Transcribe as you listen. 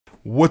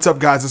What's up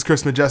guys, it's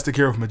Chris Majestic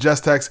here with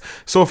Majestex.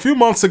 So a few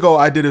months ago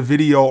I did a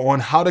video on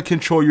how to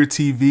control your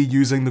TV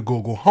using the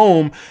Google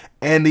Home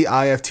and the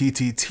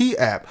IFTTT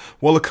app.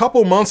 Well, a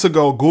couple months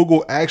ago,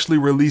 Google actually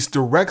released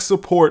direct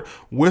support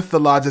with the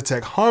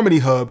Logitech Harmony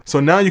Hub. So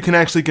now you can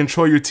actually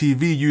control your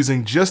TV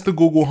using just the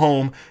Google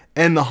Home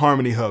and the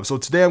Harmony Hub. So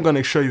today I'm going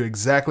to show you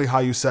exactly how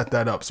you set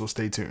that up, so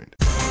stay tuned.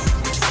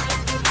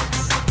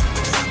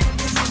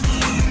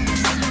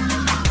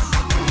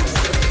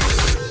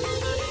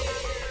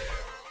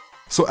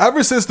 So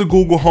ever since the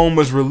Google Home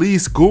was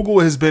released, Google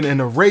has been in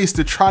a race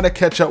to try to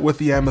catch up with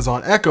the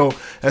Amazon Echo,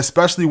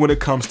 especially when it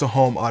comes to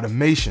home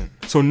automation.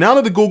 So now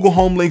that the Google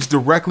Home links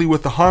directly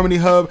with the Harmony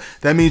Hub,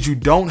 that means you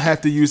don't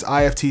have to use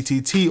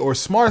IFTTT or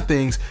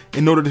Smartthings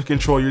in order to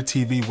control your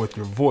TV with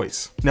your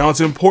voice. Now it's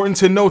important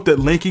to note that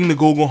linking the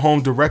Google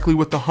Home directly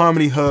with the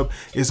Harmony Hub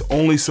is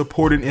only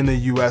supported in the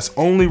US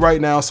only right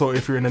now, so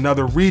if you're in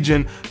another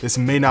region, this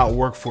may not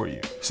work for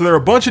you. So there are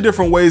a bunch of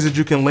different ways that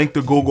you can link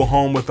the Google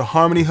Home with the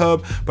Harmony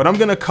Hub, but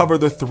I'm going to cover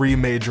the three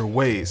major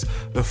ways.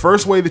 The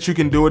first way that you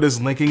can do it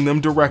is linking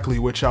them directly,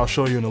 which I'll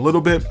show you in a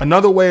little bit.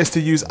 Another way is to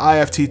use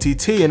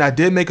IFTTT, and I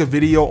did make a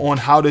video on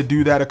how to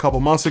do that a couple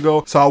months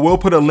ago, so I will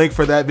put a link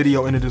for that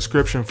video in the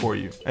description for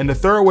you. And the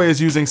third way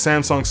is using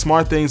Samsung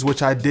SmartThings,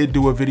 which I did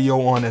do a video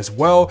on as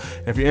well.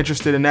 If you're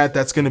interested in that,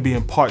 that's going to be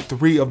in part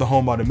 3 of the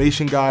home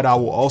automation guide. I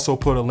will also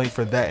put a link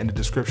for that in the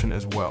description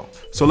as well.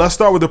 So let's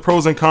start with the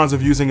pros and cons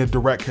of using a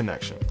direct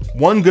connection.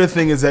 One good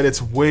thing is that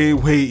it's way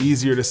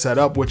easier to set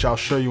up, which I'll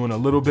show you in a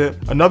little bit.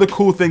 Another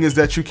cool thing is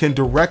that you can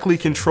directly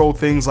control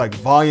things like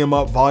volume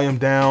up, volume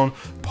down,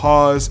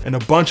 pause, and a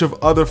bunch of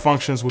other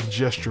functions with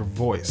just your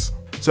voice.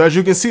 So as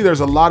you can see, there's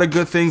a lot of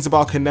good things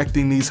about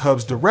connecting these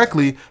hubs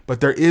directly, but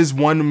there is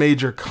one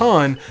major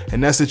con,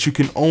 and that's that you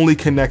can only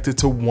connect it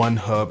to one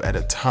hub at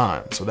a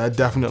time. So that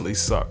definitely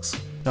sucks.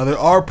 Now there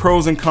are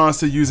pros and cons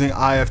to using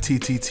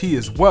IFTTT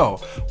as well.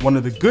 One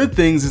of the good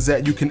things is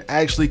that you can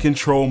actually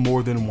control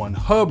more than one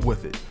hub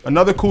with it.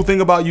 Another cool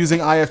thing about using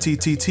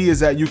IFTTT is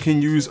that you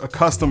can use a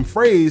custom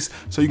phrase,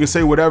 so you can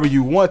say whatever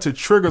you want to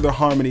trigger the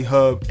Harmony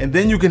Hub, and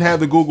then you can have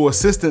the Google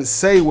Assistant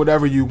say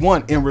whatever you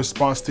want in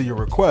response to your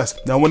request.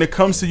 Now when it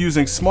comes to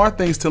using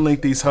SmartThings to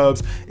link these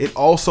hubs, it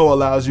also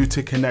allows you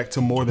to connect to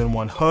more than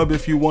one hub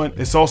if you want.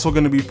 It's also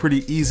going to be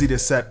pretty easy to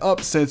set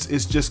up since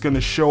it's just going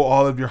to show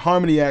all of your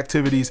Harmony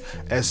activities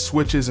as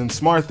switches and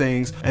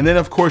SmartThings. And then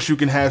of course you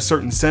can have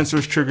certain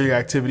sensors trigger your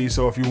activity,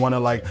 so if you want to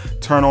like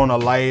turn on a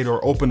light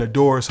or open a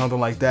door or something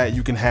like that,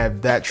 you can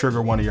have that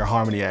trigger one of your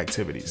Harmony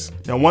activities.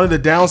 Now one of the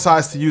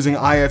downsides to using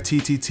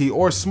IFTTT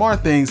or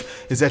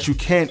SmartThings is that you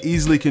can't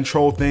easily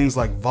control things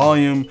like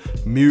volume,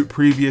 mute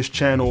previous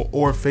channel,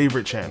 or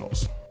favorite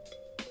channels.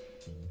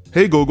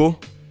 Hey Google,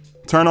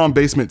 turn on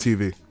basement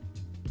TV.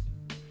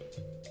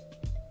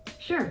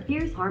 Sure,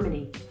 here's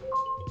Harmony.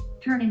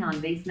 Turning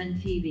on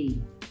basement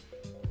TV.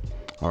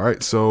 All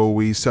right, so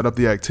we set up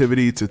the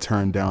activity to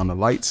turn down the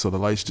lights. So the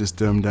lights just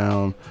dim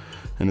down,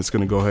 and it's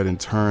gonna go ahead and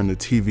turn the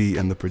TV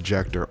and the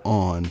projector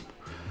on.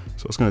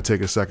 So it's gonna take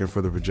a second for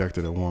the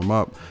projector to warm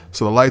up.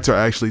 So the lights are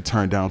actually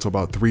turned down to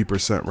about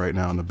 3% right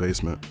now in the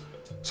basement.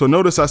 So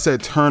notice I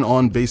said turn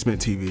on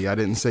basement TV. I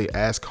didn't say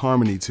ask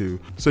Harmony to.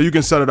 So you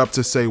can set it up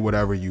to say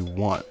whatever you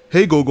want.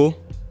 Hey Google,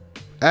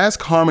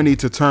 ask Harmony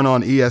to turn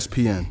on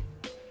ESPN.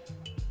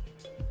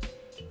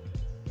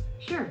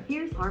 Sure,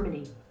 here's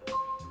Harmony.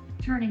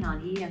 Turning on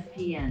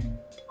ESPN.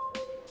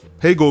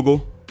 Hey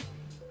Google,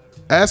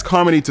 ask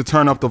Harmony to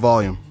turn up the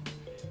volume.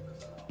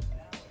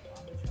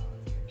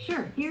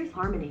 Sure, here's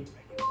Harmony.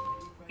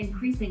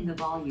 Increasing the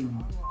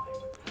volume.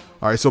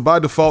 All right, so by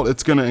default,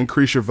 it's gonna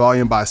increase your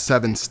volume by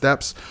 7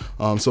 steps.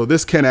 So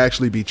this can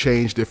actually be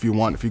changed if you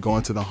want. If you go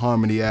into the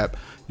Harmony app,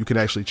 you can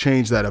actually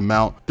change that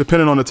amount.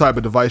 Depending on the type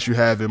of device you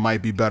have, it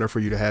might be better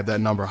for you to have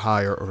that number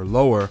higher or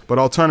lower, but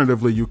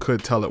alternatively, you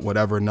could tell it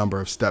whatever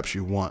number of steps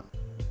you want.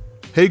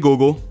 Hey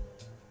Google,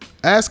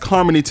 ask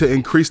Harmony to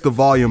increase the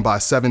volume by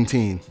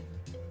 17.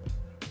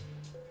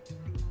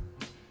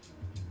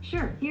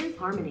 Sure, here's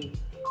Harmony.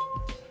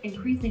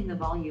 Increasing the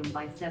volume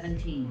by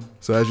 17.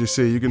 So as you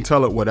see, you can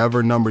tell it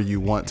whatever number you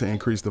want to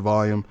increase the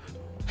volume.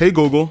 Hey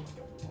Google,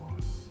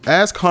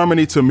 ask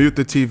Harmony to mute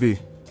the TV.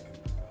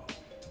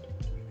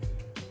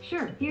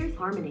 Sure, here's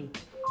Harmony.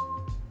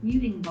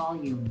 Muting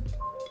volume.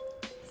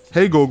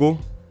 Hey Google,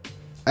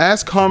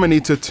 ask Harmony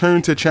to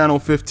turn to channel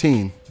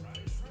 15.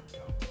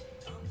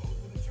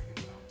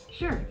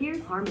 Sure,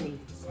 here's Harmony.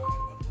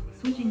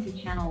 Switching to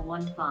channel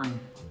 15.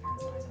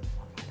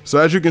 So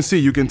as you can see,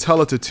 you can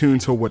tell it to tune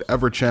to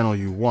whatever channel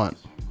you want.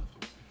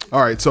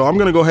 All right, so I'm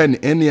gonna go ahead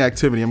and end the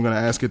activity. I'm gonna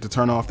ask it to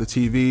turn off the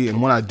TV,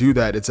 and when I do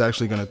that, it's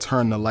actually gonna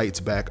turn the lights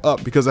back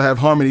up because I have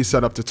Harmony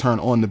set up to turn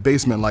on the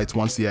basement lights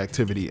once the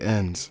activity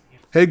ends.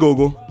 Hey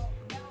Google,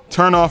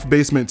 turn off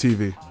basement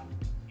TV.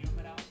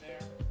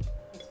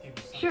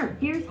 Sure,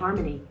 here's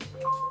Harmony.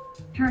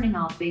 Turning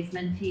off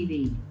basement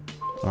TV.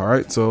 All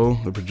right, so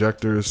the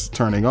projector's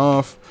turning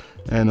off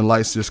and the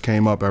lights just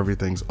came up,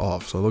 everything's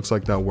off. So it looks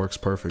like that works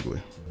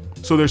perfectly.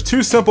 So there's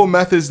two simple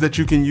methods that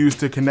you can use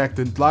to connect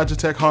the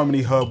Logitech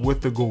Harmony Hub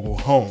with the Google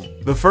Home.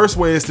 The first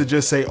way is to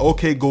just say,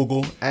 "Okay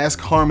Google, ask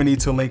Harmony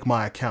to link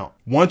my account."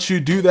 Once you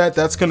do that,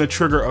 that's going to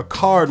trigger a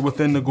card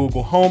within the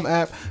Google Home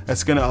app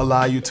that's going to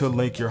allow you to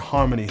link your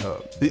Harmony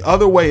Hub. The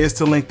other way is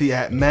to link the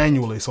app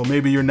manually. So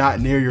maybe you're not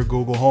near your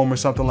Google Home or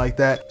something like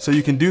that. So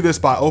you can do this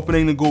by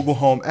opening the Google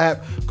Home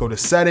app, go to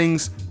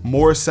Settings,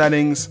 More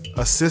Settings,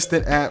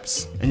 Assistant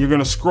Apps, and you're going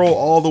to scroll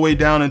all the way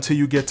down until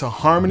you get to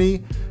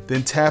Harmony,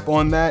 then tap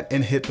on that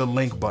and hit the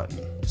link button.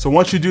 So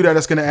once you do that,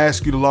 it's going to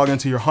ask you to log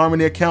into your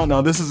Harmony account.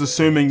 Now this is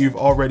assuming you've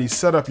already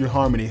set up your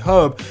Harmony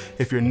Hub.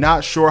 If you're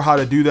not sure how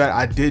to do that,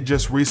 I did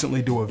just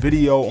recently do a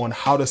video on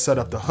how to set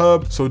up the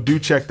hub, so do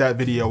check that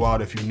video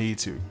out if you need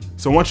to.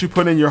 So once you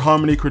put in your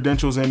Harmony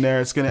credentials in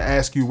there, it's going to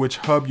ask you which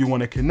hub you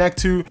want to connect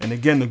to. And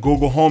again, the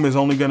Google Home is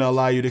only going to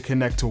allow you to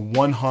connect to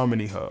one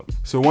Harmony Hub.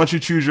 So once you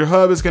choose your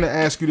hub, it's going to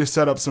ask you to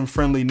set up some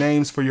friendly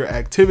names for your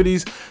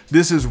activities.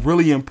 This is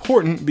really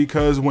important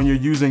because when you're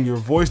using your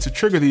voice to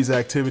trigger these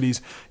activities,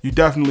 you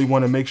definitely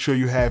want to make sure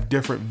you have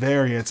different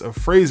variants of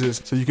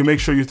phrases, so you can make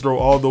sure you throw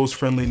all those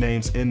friendly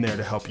names in there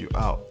to help you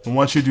out. And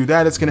once you do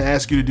that, it's going to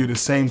ask you to do the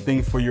same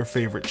thing for your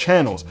favorite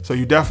channels. So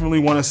you definitely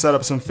want to set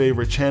up some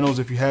favorite channels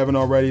if you haven't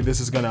already. This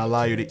is going to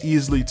allow you to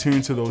easily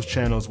tune to those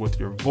channels with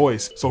your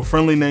voice. So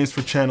friendly names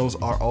for channels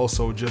are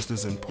also just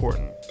as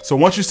important. So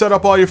once you set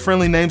up all your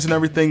friendly names and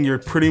everything, you're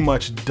pretty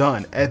much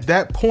done. At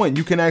that point,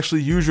 you can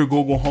actually use your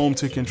Google Home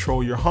to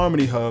control your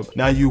Harmony Hub.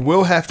 Now you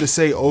will have to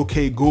say,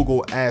 "Okay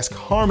Google, ask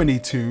Harmony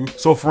to."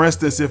 So for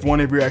instance, if one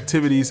of your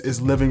activities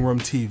is living room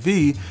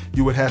TV,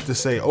 you would have to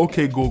say,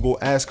 "Okay Google,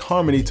 ask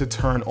Harmony to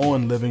turn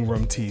on living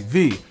room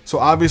TV." So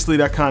obviously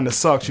that kind of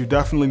sucks. You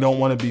definitely don't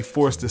want to be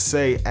forced to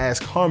say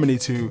 "ask Harmony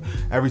to"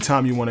 every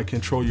time you want to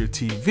control your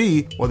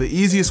TV. Well, the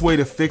easiest way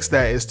to fix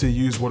that is to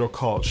use what are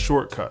called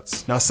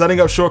shortcuts. Now setting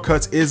up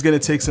shortcuts is going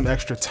to take some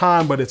extra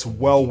time, but it's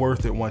well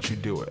worth it once you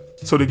do it.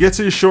 So to get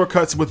to your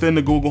shortcuts within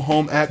the Google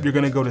Home app, you're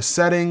going to go to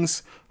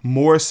Settings,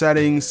 More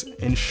Settings,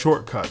 and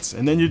Shortcuts.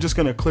 And then you're just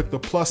going to click the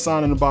plus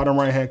sign in the bottom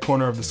right hand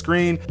corner of the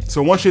screen.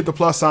 So once you hit the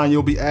plus sign,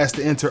 you'll be asked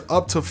to enter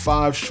up to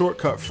 5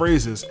 shortcut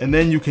phrases, and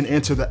then you can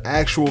enter the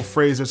actual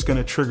phrase that's going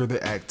to trigger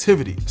the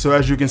activity. So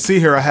as you can see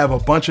here, I have a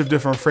bunch of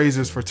different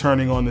phrases for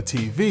turning on the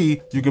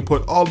TV. You can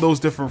put all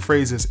those different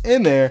phrases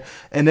in there,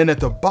 and then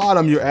at the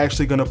bottom, you're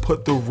actually going to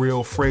put the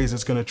real phrase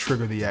that's going to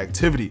trigger the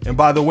activity. And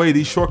by the way,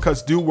 these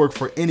shortcuts do work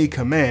for any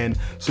command,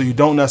 so you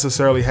don't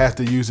necessarily have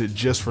to use it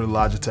just for the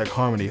Logitech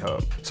Harmony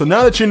Hub. So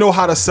now that you know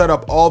how to set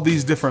up all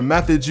these different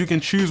methods, you can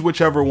choose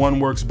whichever one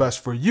works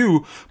best for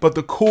you. But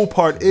the cool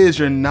part is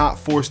you're not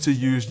forced to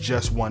use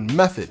just one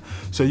method.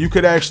 So you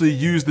could actually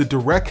use the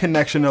direct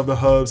connection of the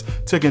hubs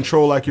to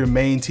control like your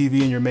main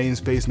TV and your main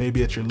space,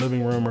 maybe at your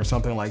living room or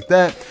something like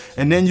that.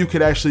 And then you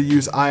could actually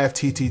use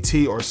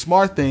IFTTT or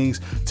Smartthings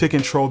to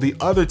control the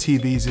other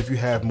TVs if you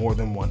have more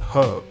than one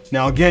hub.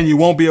 Now again, you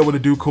won't be able to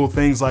do cool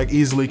things like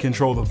easily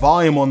control the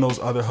volume on those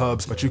other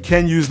hubs, but you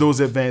can use those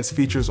advanced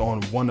features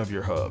on one of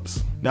your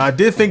hubs. Now I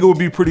did think it would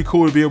be pretty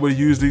cool to be able to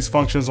use these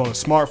functions on a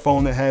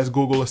smartphone that has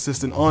Google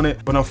Assistant on it,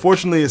 but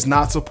unfortunately it's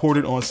not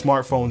supported on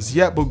smartphones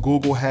yet, but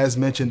Google has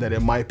mentioned that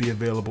it might be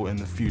available in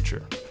the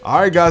future.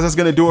 Alright guys, that's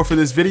gonna do it for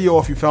this video.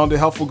 If you found it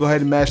helpful, go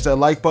ahead and mash that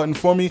like button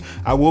for me.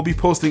 I will be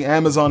posting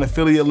Amazon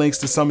affiliate links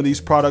to some of these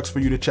products for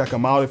you to check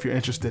them out if you're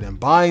interested in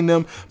buying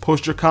them.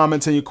 Post your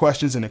comments and your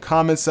questions in the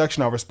comments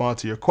section. I'll respond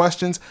to your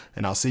questions,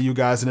 and I'll see you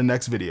guys in the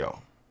next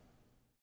video.